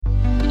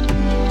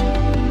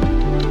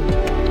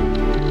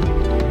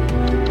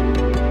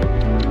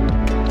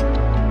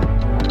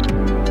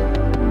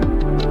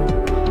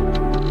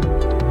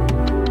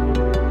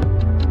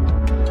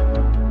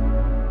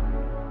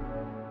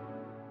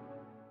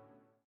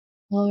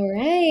All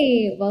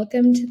right,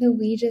 welcome to the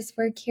We Just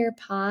Work Here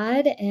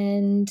pod.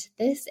 And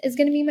this is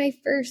going to be my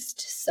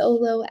first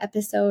solo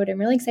episode. I'm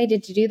really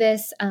excited to do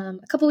this. A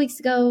couple weeks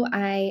ago,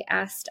 I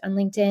asked on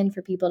LinkedIn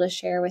for people to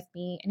share with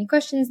me any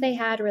questions they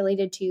had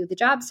related to the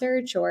job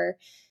search or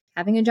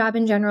having a job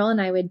in general, and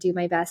I would do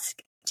my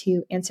best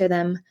to answer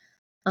them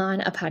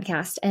on a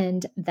podcast.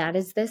 And that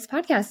is this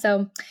podcast.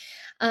 So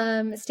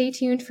stay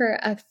tuned for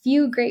a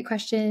few great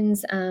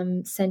questions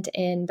sent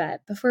in.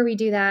 But before we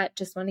do that,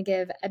 just want to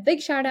give a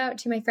big shout out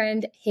to my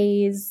friend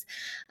Hayes.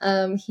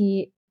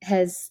 He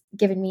has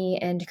given me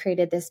and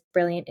created this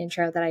brilliant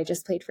intro that I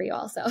just played for you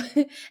all. So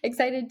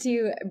excited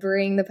to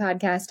bring the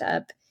podcast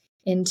up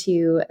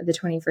into the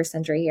 21st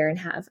century here and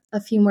have a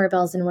few more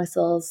bells and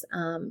whistles.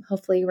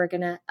 Hopefully we're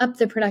going to up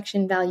the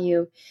production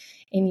value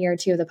in year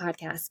 2 of the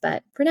podcast.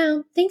 But for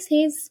now, thanks,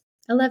 Hayes.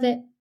 I love it.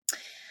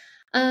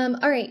 All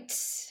right,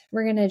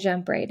 we're going to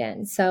jump right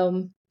in.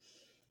 So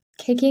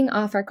kicking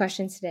off our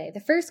questions today, the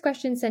first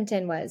question sent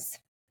in was,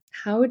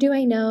 how do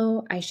I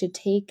know I should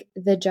take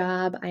the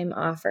job I'm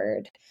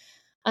offered?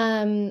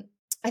 I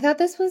thought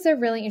this was a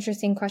really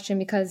interesting question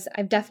because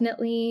I've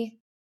definitely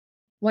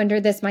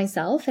wondered this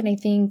myself. And I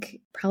think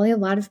probably a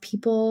lot of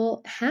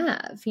people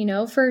have,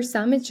 for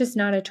some, it's just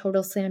not a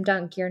total slam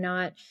dunk. You're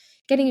not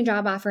getting a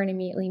job offer and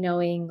immediately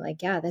knowing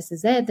like, yeah, this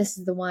is it. This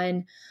is the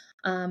one.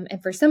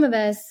 And for some of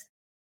us,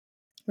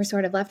 we're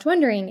sort of left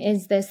wondering,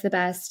 is this the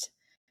best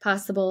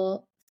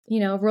possible,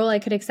 role I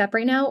could accept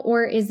right now?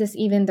 Or is this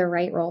even the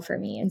right role for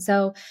me? And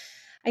so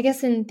I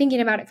guess in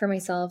thinking about it for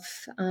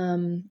myself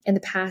in the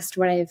past,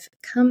 what I've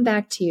come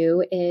back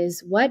to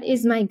is, what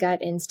is my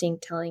gut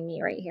instinct telling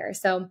me right here?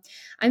 So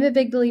I'm a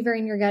big believer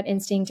in your gut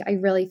instinct. I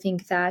really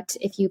think that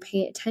if you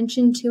pay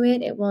attention to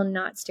it, it will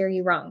not steer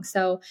you wrong.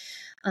 So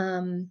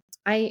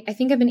I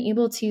think I've been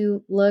able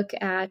to look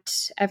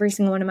at every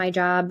single one of my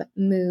job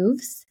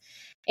moves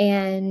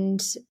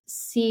and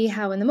see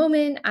how in the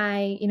moment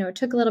I,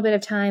 took a little bit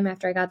of time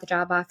after I got the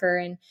job offer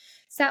and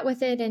sat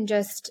with it and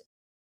just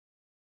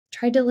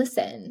tried to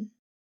listen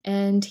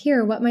and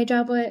hear what my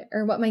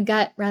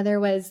gut rather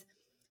was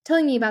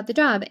telling me about the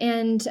job.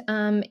 And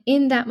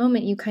in that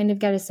moment, you kind of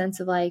get a sense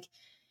of like,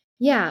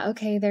 yeah,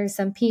 okay, there's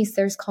some peace,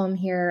 there's calm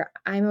here.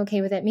 I'm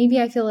okay with it. Maybe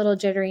I feel a little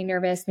jittery,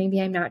 nervous.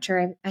 Maybe I'm not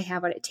sure I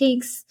have what it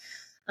takes.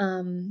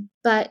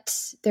 But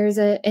there's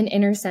an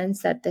inner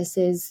sense that this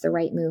is the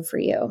right move for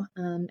you.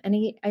 And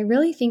I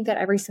really think that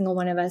every single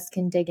one of us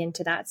can dig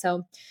into that.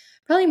 So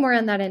probably more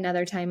on that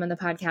another time on the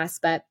podcast.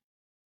 But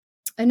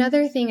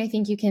another thing I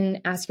think you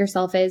can ask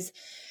yourself is,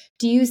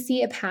 do you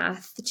see a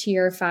path to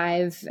your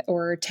 5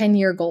 or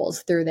 10-year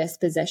goals through this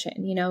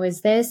position? Is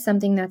this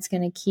something that's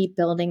going to keep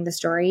building the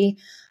story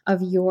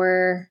of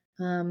your,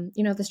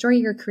 the story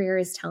your career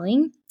is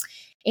telling?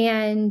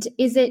 And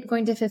is it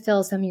going to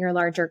fulfill some of your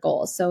larger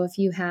goals? So if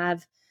you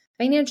have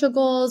financial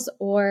goals,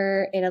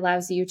 or it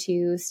allows you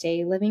to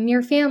stay living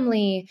near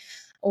family,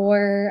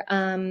 or,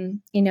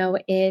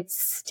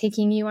 it's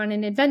taking you on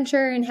an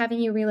adventure and having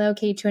you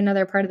relocate to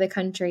another part of the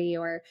country,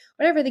 or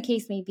whatever the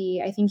case may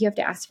be, I think you have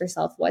to ask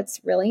yourself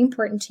what's really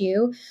important to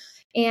you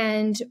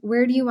and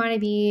where do you want to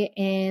be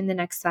in the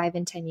next 5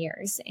 and 10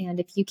 years? And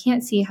if you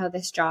can't see how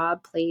this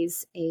job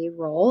plays a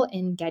role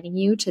in getting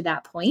you to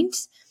that point,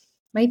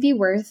 might be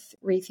worth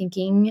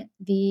rethinking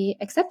the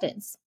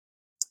acceptance.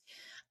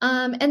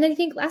 And then I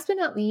think last but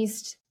not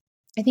least,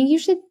 I think you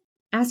should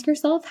ask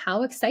yourself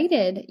how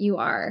excited you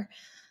are.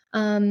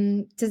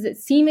 Does it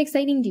seem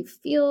exciting? Do you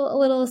feel a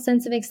little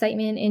sense of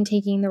excitement in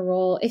taking the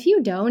role? If you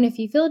don't, if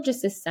you feel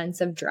just a sense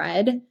of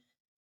dread,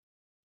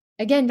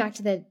 again, back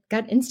to the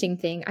gut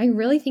instinct thing, I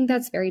really think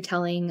that's very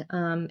telling.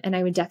 And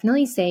I would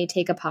definitely say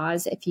take a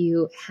pause if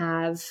you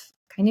have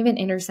kind of an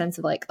inner sense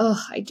of like, oh,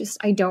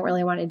 I don't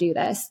really want to do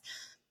this.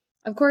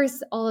 Of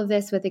course, all of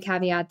this with the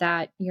caveat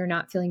that you're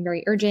not feeling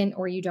very urgent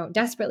or you don't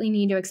desperately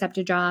need to accept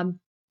a job.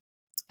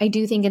 I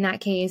do think in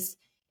that case,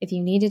 if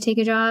you need to take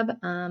a job,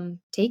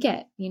 take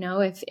it.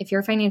 If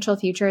your financial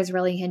future is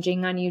really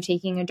hinging on you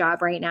taking a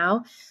job right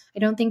now, I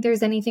don't think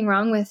there's anything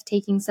wrong with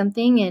taking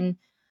something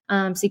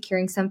and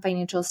securing some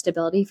financial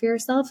stability for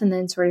yourself and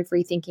then sort of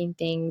rethinking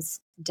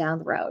things down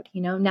the road.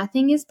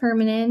 Nothing is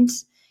permanent.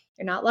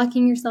 You're not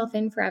locking yourself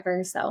in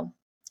forever. So,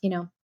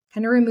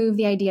 kind of remove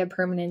the idea of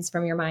permanence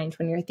from your mind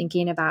when you're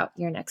thinking about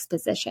your next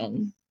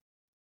position.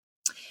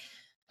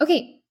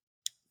 Okay,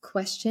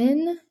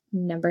 question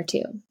number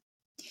 2.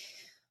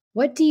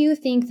 What do you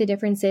think the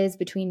difference is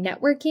between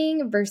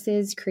networking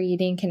versus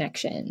creating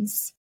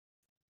connections?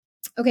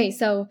 Okay,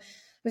 so I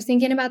was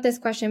thinking about this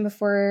question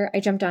before I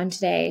jumped on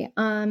today.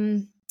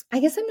 I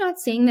guess I'm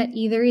not saying that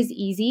either is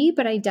easy,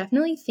 but I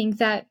definitely think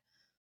that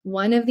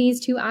one of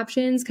these two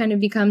options kind of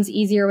becomes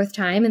easier with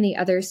time and the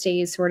other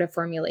stays sort of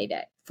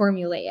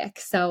formulaic.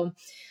 So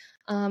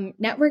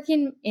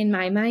networking in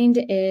my mind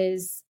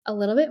is a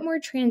little bit more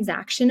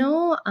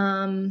transactional.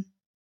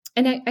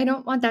 And I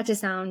don't want that to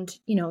sound,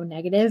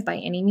 negative by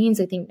any means.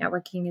 I think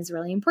networking is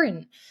really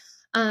important.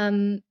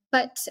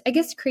 But I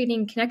guess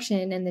creating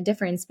connection and the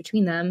difference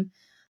between them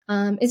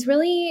is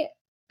really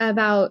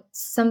about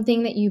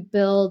something that you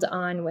build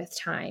on with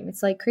time.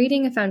 It's like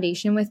creating a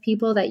foundation with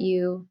people that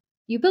you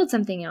build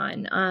something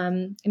on,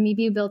 and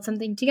maybe you build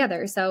something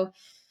together. So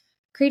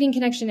creating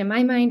connection in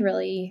my mind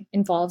really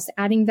involves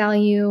adding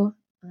value.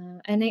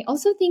 And I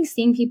also think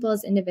seeing people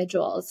as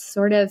individuals,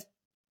 sort of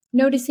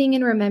noticing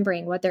and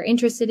remembering what they're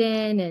interested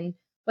in and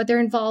what they're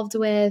involved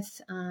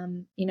with,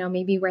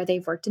 maybe where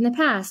they've worked in the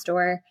past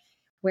or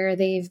where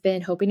they've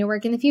been hoping to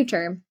work in the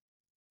future.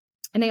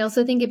 And I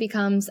also think it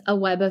becomes a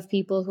web of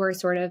people who are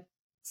sort of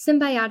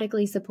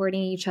symbiotically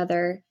supporting each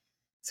other.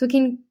 So it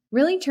can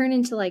really turn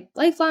into like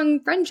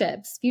lifelong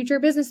friendships, future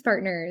business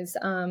partners,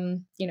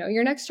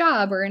 your next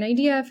job or an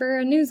idea for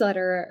a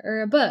newsletter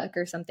or a book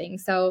or something.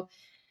 So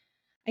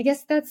I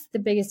guess that's the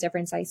biggest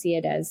difference I see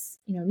it as.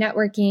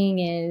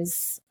 Networking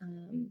is,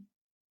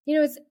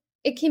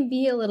 it can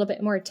be a little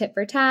bit more tit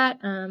for tat.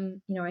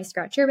 I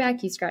scratch your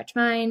back, you scratch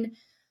mine.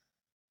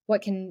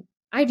 What can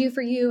I do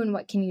for you and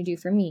what can you do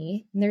for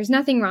me? And there's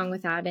nothing wrong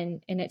with that.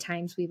 And at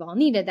times we've all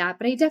needed that.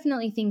 But I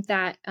definitely think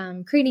that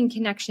creating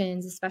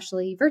connections,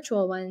 especially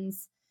virtual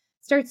ones,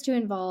 starts to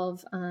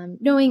involve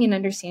knowing and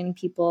understanding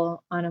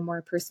people on a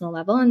more personal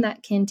level. And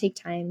that can take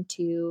time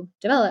to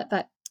develop,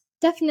 but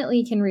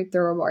definitely can reap the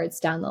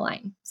rewards down the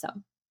line. So,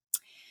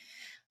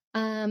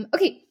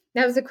 okay,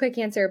 that was a quick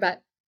answer,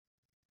 but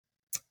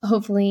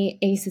hopefully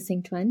a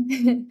succinct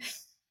one.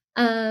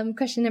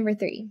 Question number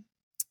 3.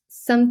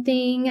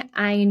 Something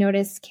I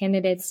noticed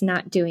candidates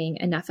not doing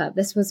enough of.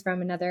 This was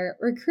from another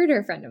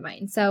recruiter friend of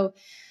mine. So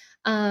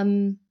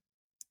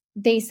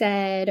they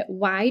said,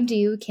 why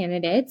do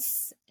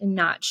candidates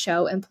not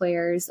show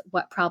employers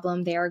what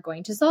problem they are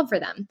going to solve for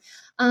them?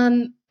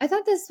 I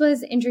thought this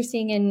was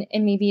interesting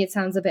and maybe it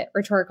sounds a bit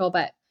rhetorical,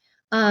 but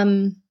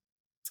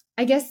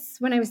I guess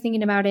when I was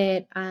thinking about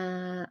it,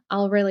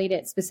 I'll relate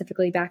it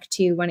specifically back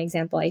to one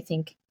example I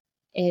think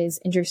is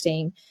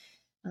interesting.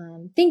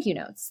 Thank you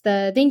notes,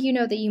 the thank you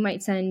note that you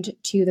might send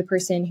to the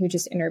person who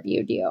just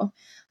interviewed you.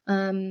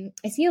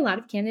 I see a lot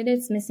of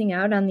candidates missing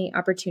out on the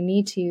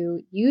opportunity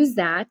to use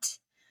that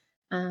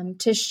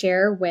to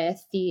share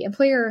with the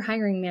employer or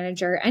hiring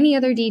manager any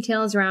other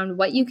details around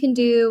what you can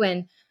do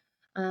and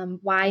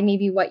why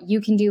maybe what you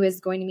can do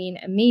is going to mean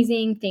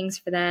amazing things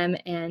for them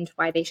and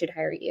why they should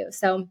hire you.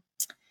 So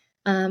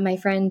my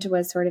friend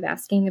was sort of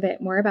asking a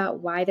bit more about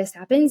why this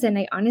happens. And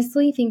I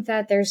honestly think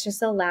that there's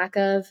just a lack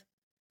of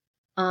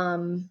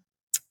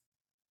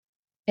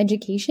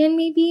education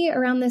maybe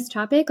around this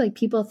topic. Like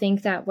people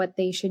think that what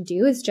they should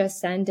do is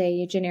just send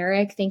a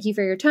generic, thank you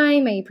for your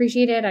time. I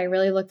appreciate it. I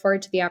really look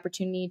forward to the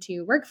opportunity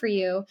to work for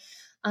you.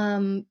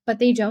 But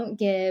they don't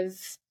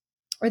give,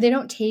 or they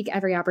don't take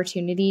every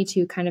opportunity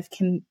to kind of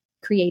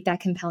create that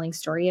compelling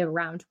story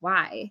around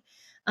why.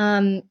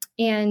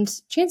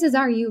 And chances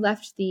are you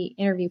left the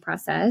interview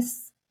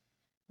process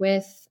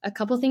with a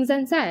couple things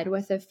unsaid,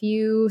 with a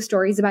few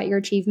stories about your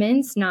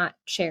achievements not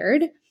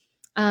shared.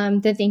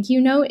 The thank you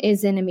note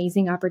is an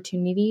amazing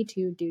opportunity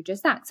to do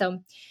just that.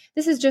 So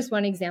this is just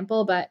one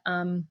example, but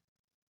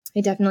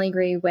I definitely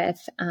agree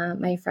with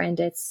my friend.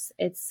 It's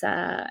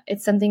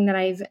something that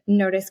I've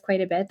noticed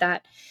quite a bit,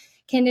 that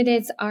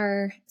candidates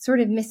are sort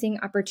of missing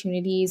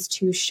opportunities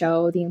to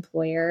show the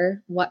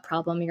employer what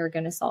problem you're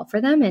going to solve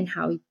for them and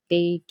how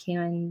they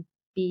can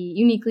be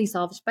uniquely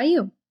solved by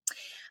you.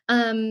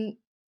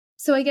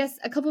 So I guess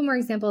a couple more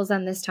examples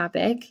on this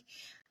topic.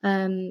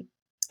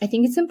 I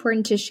think it's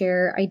important to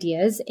share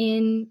ideas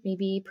in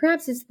maybe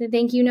perhaps it's the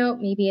thank you note.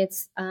 Maybe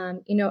it's,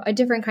 a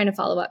different kind of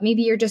follow-up.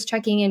 Maybe you're just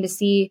checking in to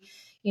see,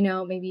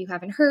 maybe you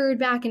haven't heard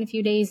back in a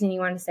few days and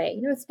you want to say,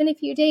 it's been a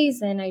few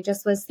days and I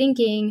just was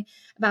thinking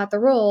about the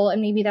role.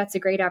 And maybe that's a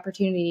great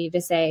opportunity to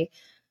say,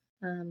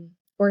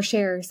 or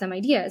share some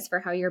ideas for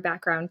how your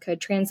background could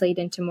translate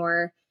into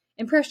more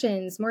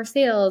impressions, more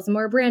sales,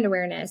 more brand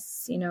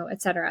awareness,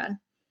 et cetera.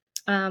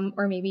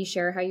 Or maybe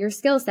share how your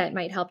skill set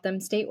might help them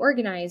stay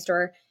organized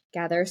or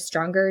gather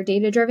stronger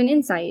data-driven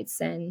insights,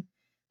 and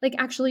like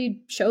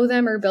actually show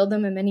them or build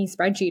them a mini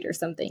spreadsheet or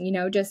something.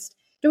 Just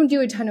don't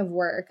do a ton of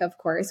work. Of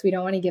course, we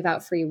don't want to give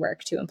out free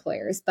work to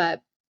employers,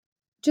 but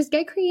just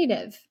get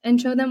creative and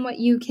show them what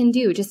you can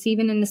do, just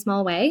even in a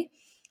small way.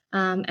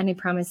 And I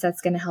promise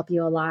that's going to help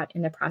you a lot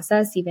in the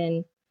process,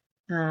 even,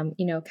 kind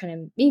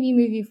of maybe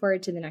move you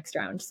forward to the next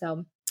round.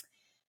 So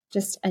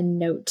just a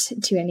note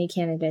to any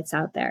candidates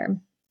out there.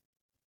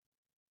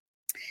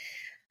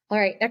 All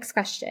right, next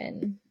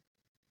question.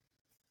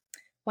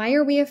 Why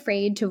are we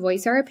afraid to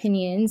voice our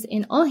opinions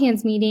in all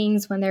hands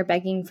meetings when they're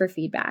begging for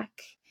feedback?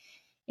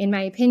 In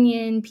my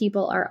opinion,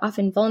 people are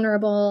often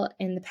vulnerable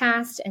in the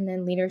past and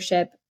then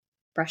leadership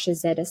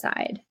brushes it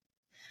aside.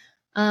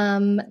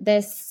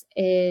 This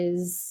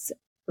is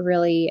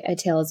really a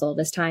tale as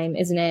old as time,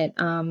 isn't it?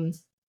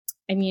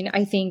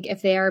 I think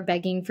if they are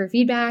begging for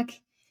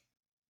feedback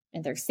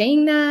and they're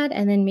saying that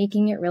and then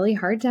making it really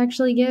hard to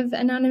actually give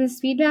anonymous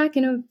feedback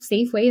in a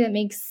safe way that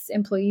makes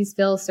employees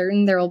feel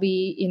certain there will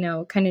be,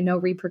 kind of no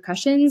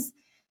repercussions,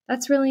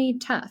 that's really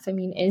tough.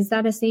 Is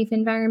that a safe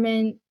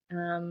environment?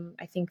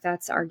 I think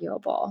that's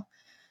arguable.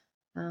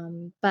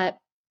 But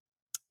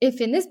if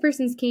in this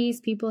person's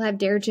case, people have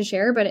dared to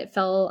share, but it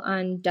fell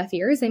on deaf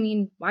ears, I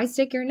mean, why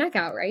stick your neck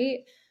out, right?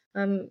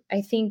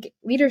 I think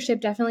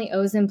leadership definitely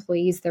owes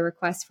employees the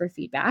request for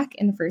feedback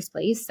in the first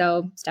place.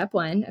 So step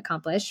one,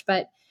 accomplished.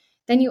 But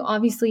then you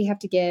obviously have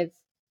to give,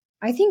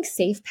 I think,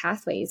 safe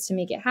pathways to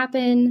make it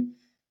happen.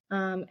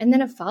 And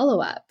then a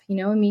follow-up,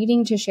 a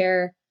meeting to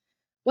share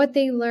what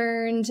they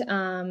learned,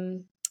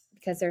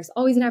 because there's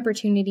always an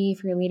opportunity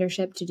for your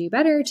leadership to do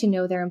better, to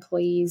know their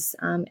employees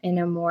in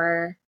a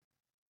more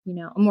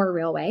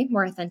real way,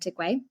 more authentic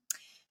way.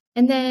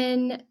 And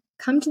then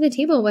come to the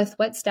table with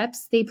what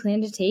steps they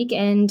plan to take.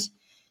 And,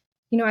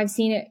 I've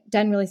seen it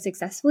done really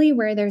successfully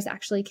where there's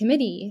actually a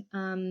committee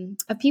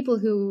of people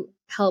who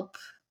help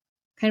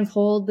kind of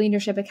hold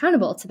leadership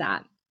accountable to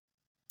that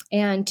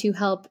and to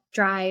help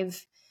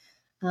drive,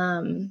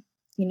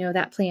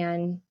 that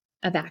plan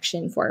of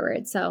action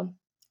forward. So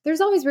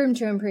there's always room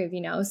to improve,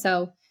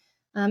 So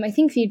I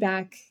think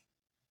feedback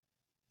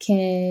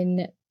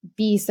can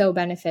be so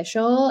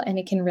beneficial, and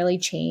it can really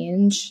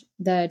change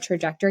the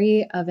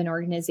trajectory of an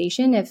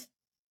organization if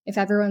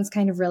everyone's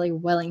kind of really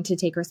willing to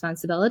take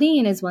responsibility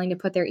and is willing to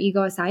put their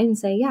ego aside and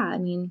say, yeah, I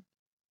mean,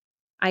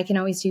 I can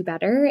always do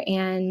better.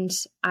 And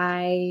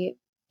I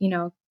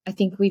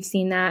think we've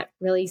seen that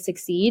really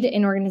succeed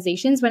in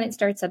organizations when it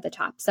starts at the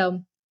top.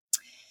 So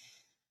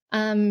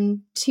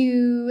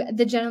to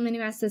the gentleman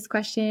who asked this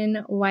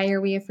question, why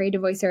are we afraid to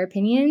voice our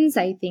opinions?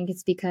 I think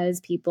it's because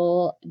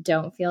people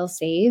don't feel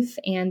safe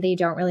and they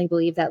don't really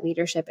believe that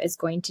leadership is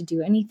going to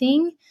do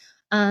anything.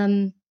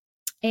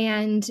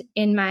 And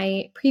in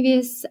my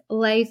previous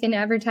life in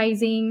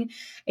advertising,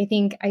 I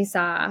think I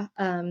saw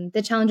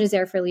the challenges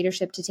there for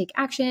leadership to take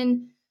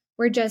action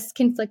were just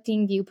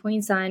conflicting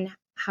viewpoints on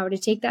how to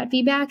take that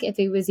feedback, if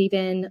it was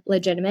even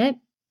legitimate.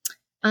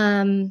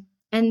 And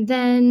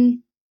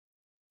then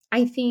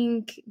I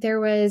think there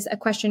was a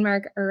question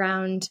mark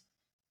around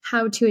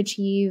how to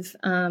achieve,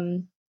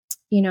 some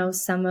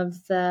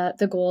of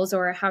the goals,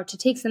 or how to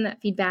take some of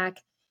that feedback,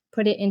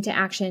 put it into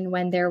action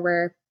when there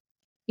were,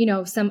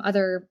 some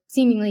other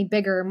seemingly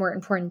bigger, more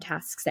important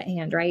tasks at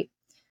hand, right?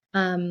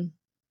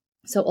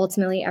 So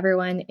ultimately,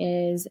 everyone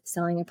is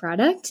selling a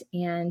product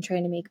and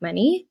trying to make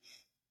money.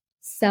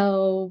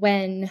 So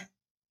when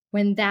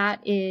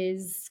that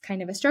is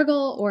kind of a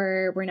struggle,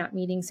 or we're not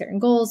meeting certain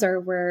goals, or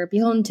we're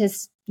beholden to,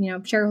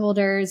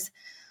 shareholders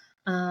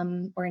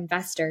or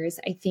investors,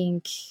 I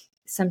think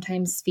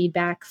sometimes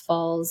feedback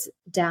falls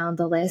down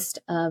the list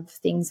of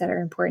things that are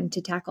important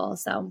to tackle.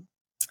 So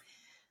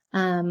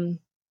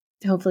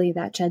hopefully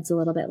that sheds a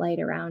little bit light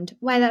around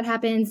why that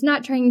happens.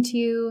 Not trying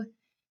to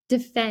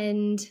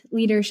defend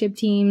leadership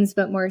teams,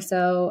 but more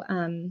so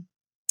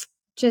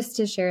just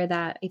to share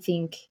that I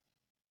think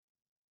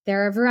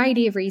there are a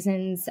variety of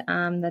reasons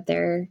that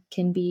there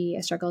can be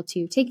a struggle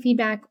to take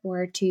feedback,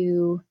 or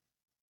to,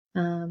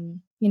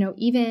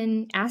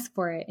 even ask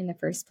for it in the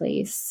first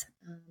place.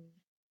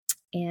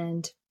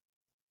 And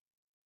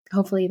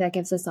hopefully that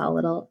gives us all a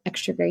little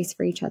extra grace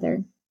for each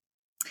other.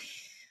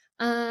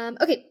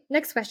 Okay,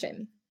 next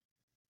question.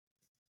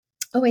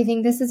 Oh, I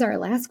think this is our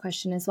last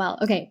question as well.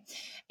 Okay,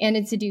 and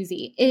it's a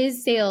doozy.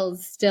 Is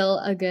sales still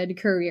a good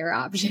career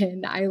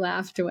option? I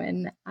laughed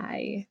when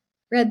I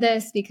read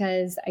this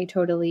because I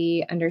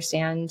totally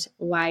understand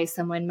why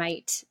someone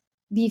might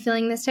be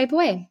feeling this type of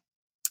way,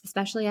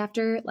 especially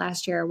after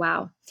last year.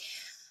 Wow.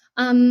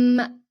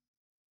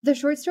 The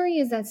short story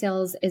is that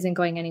sales isn't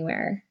going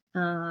anywhere.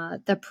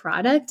 The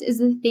product is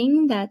the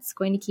thing that's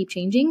going to keep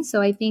changing.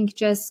 So I think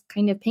just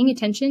kind of paying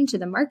attention to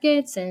the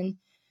markets and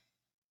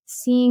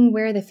seeing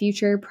where the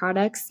future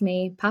products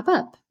may pop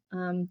up,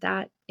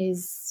 that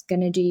is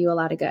going to do you a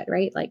lot of good,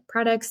 right? Like,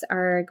 products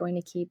are going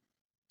to keep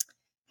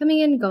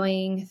coming and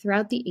going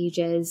throughout the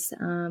ages.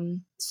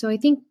 So I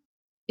think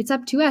it's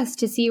up to us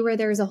to see where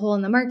there's a hole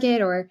in the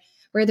market, or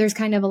where there's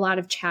kind of a lot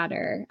of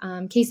chatter.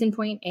 Case in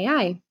point,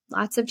 AI,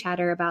 lots of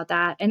chatter about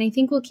that. And I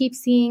think we'll keep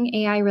seeing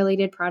AI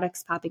related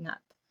products popping up.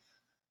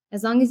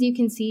 As long as you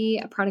can see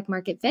a product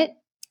market fit,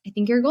 I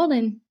think you're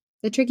golden.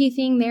 The tricky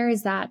thing there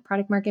is that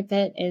product market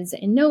fit is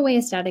in no way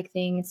a static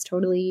thing. It's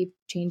totally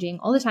changing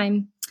all the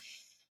time,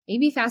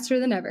 maybe faster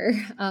than ever.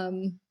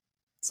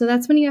 So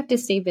that's when you have to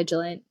stay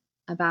vigilant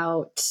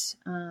about,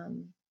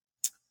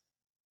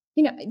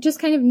 just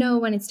kind of know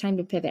when it's time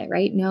to pivot,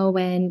 right? Know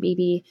when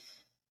maybe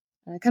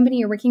a company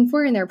you're working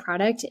for and their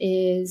product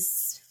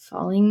is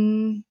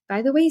falling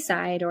by the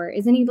wayside or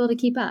isn't able to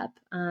keep up.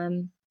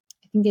 I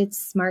think it's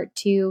smart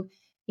to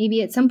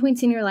maybe at some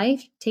points in your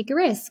life, take a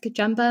risk,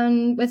 jump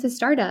on with a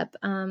startup,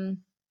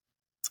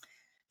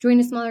 join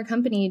a smaller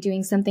company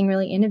doing something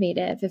really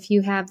innovative. If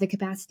you have the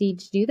capacity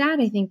to do that,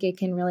 I think it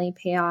can really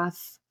pay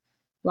off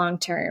long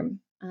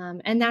term.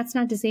 And that's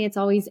not to say it's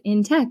always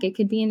in tech. It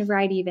could be in a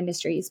variety of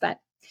industries, but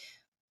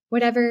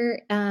whatever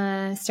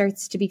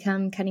starts to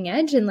become cutting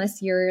edge,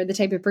 unless you're the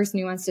type of person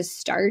who wants to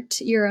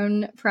start your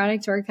own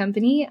product or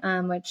company,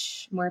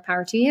 which more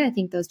power to you. I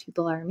think those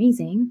people are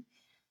amazing.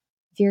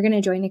 If you're going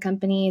to join a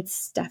company,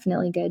 it's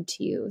definitely good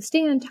to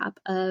stay on top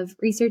of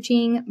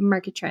researching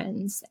market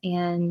trends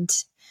and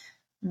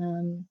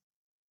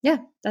yeah,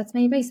 that's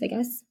my advice, I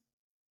guess.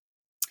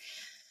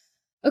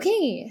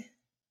 Okay,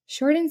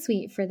 short and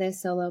sweet for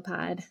this solo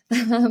pod.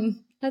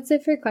 That's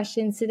it for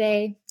questions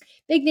today.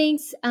 Big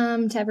thanks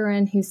to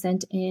everyone who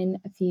sent in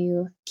a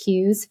few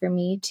cues for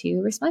me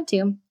to respond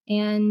to.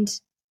 And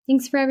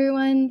thanks for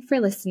everyone for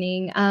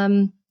listening.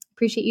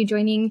 Appreciate you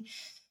joining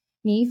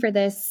me for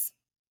this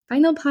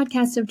final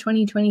podcast of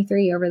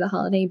 2023 over the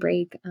holiday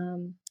break.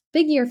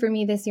 Big year for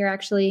me this year,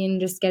 actually,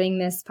 and just getting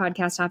this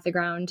podcast off the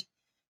ground.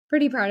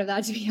 Pretty proud of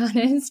that, to be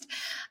honest.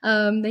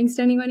 Thanks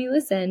to anyone who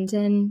listened,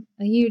 and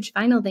a huge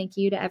final thank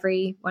you to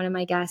every one of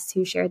my guests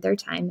who shared their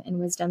time and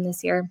wisdom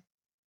this year.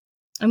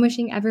 I'm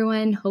wishing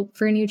everyone hope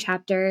for a new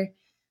chapter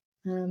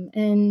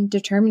and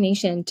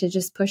determination to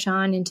just push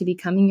on into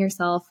becoming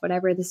yourself,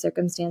 whatever the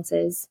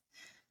circumstances.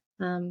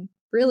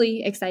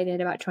 Really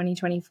excited about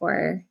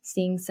 2024,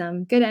 seeing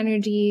some good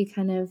energy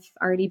kind of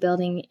already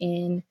building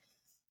in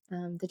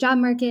the job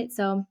market.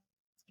 So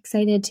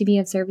excited to be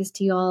of service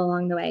to you all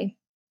along the way.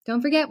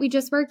 Don't forget, we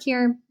just work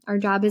here. Our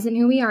job isn't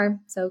who we are.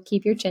 So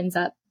keep your chins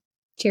up.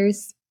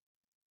 Cheers.